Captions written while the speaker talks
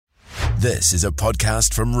This is a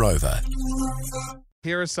podcast from Rover.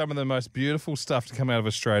 Here is some of the most beautiful stuff to come out of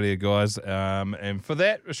Australia, guys. And for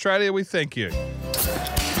that, Australia, we thank you.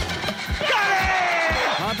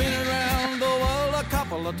 I've been around the world a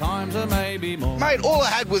couple of times or maybe more. Mate, all I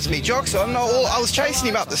had was me jocks on. I was chasing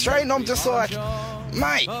him up the street and I'm just like,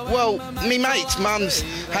 mate, well, me mate's mum's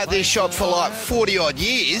had this shop for like 40-odd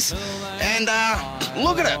years and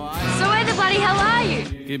look at it. So where the bloody hell are you?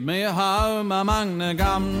 Give me a home among the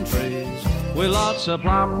gum trees with lots of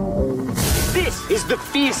plum. This is the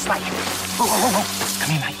fear snake. Come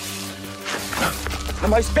here, mate. The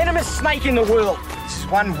most venomous snake in the world. This is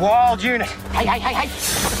one wild unit. Hey.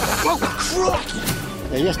 Whoa, crikey.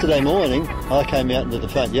 Now, yesterday morning, I came out into the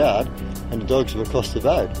front yard and the dogs were across the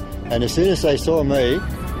road. And as soon as they saw me,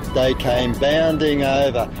 they came bounding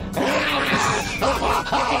over.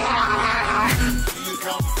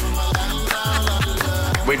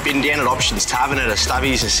 We'd been down at Options Tavern at a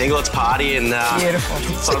Stubbies and Singlets party and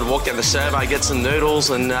sort of walked down the survey, get some noodles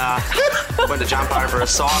and went to jump over a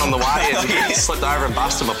sign on the way and slipped over and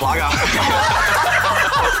busted my plugger.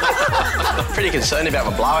 Pretty concerned about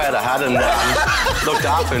my blowout I had and looked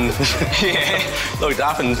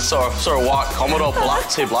up and saw a white Commodore pull up,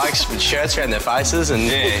 two blokes with shirts around their faces and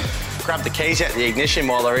grabbed the keys out of the ignition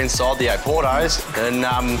while they were inside the Portos and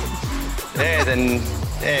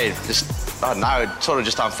just I don't know, it sort of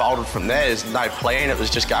just unfolded from there. There's no plan, it was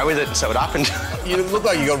just go with it, and so it happened. You look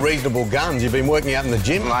like you got reasonable guns. You've been working out in the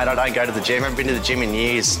gym. Mate, I don't go to the gym. I haven't been to the gym in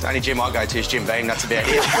years. The only gym I go to is Jim Beam, that's about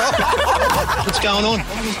it. What's going on?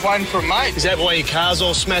 I'm just waiting for a mate. Is that why your car's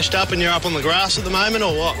all smashed up and you're up on the grass at the moment,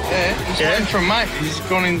 or what? Yeah, just waiting for a mate. He's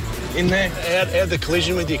gone in there. How'd the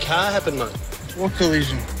collision with your car happen, mate? What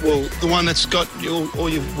collision? Well, the one that's got all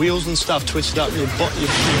your wheels and stuff twisted up, your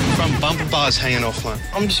front bumper bars hanging off, mate.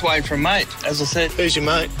 I'm just waiting for a mate, as I said. Who's your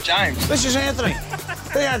mate? James. This is Anthony.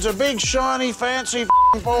 He owns a big, shiny, fancy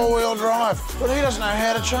four-wheel drive, but he doesn't know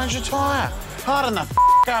how to change a tyre. Harden the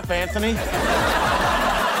up, Anthony.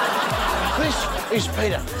 This is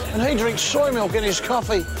Peter, and he drinks soy milk in his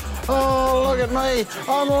coffee. Oh, look at me.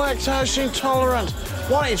 I'm lactose intolerant.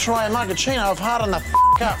 Why don't you try a mugacino of Harden the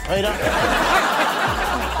up, Peter?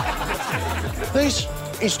 This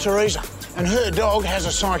is Teresa, and her dog has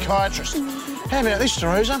a psychiatrist. How about this,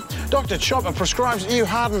 Teresa? Dr. Chopper prescribes that you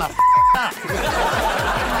harden the up.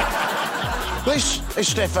 This is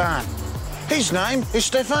Stefan. His name is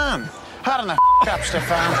Stefan. Harden the up,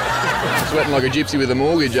 Stefan. Sweating like a gypsy with a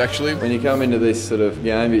mortgage, actually. When you come into this sort of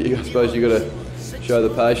game, I suppose you've got to show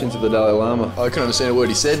the patience of the Dalai Lama. I couldn't understand a word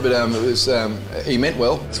he said, but it was he meant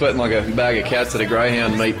well. Sweating like a bag of cats at a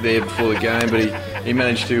greyhound meet there before the game, but he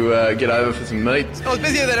managed to get over for some meat. I was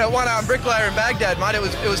busier than a one-armed bricklayer in Baghdad, mate.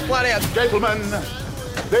 It was flat out. Gentlemen,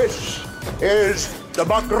 this is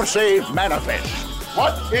Democracy Manifest.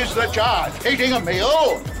 What is the charge? Eating a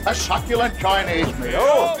meal? A succulent Chinese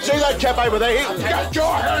meal? See that chap over there? Get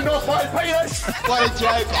your hand off my penis! What a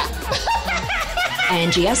joke.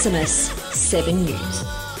 Angie Asimus, 7 News.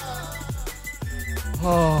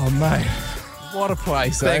 Oh, mate. What a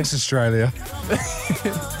place, Thanks, Australia.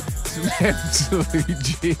 Absolute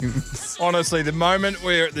gems. Honestly, the moment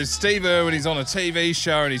where there's Steve Irwin, he's on a TV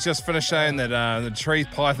show and he's just finished saying that the tree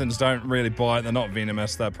pythons don't really bite, they're not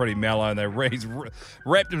venomous, they're pretty mellow, and he's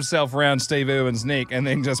wrapped himself around Steve Irwin's neck and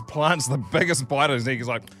then just plants the biggest bite on his neck. He's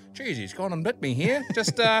like, geez, he's gone and bit me here.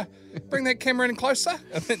 Just bring that camera in closer.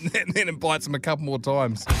 And then it bites him a couple more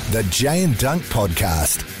times. The Jay and Dunk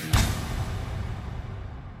Podcast.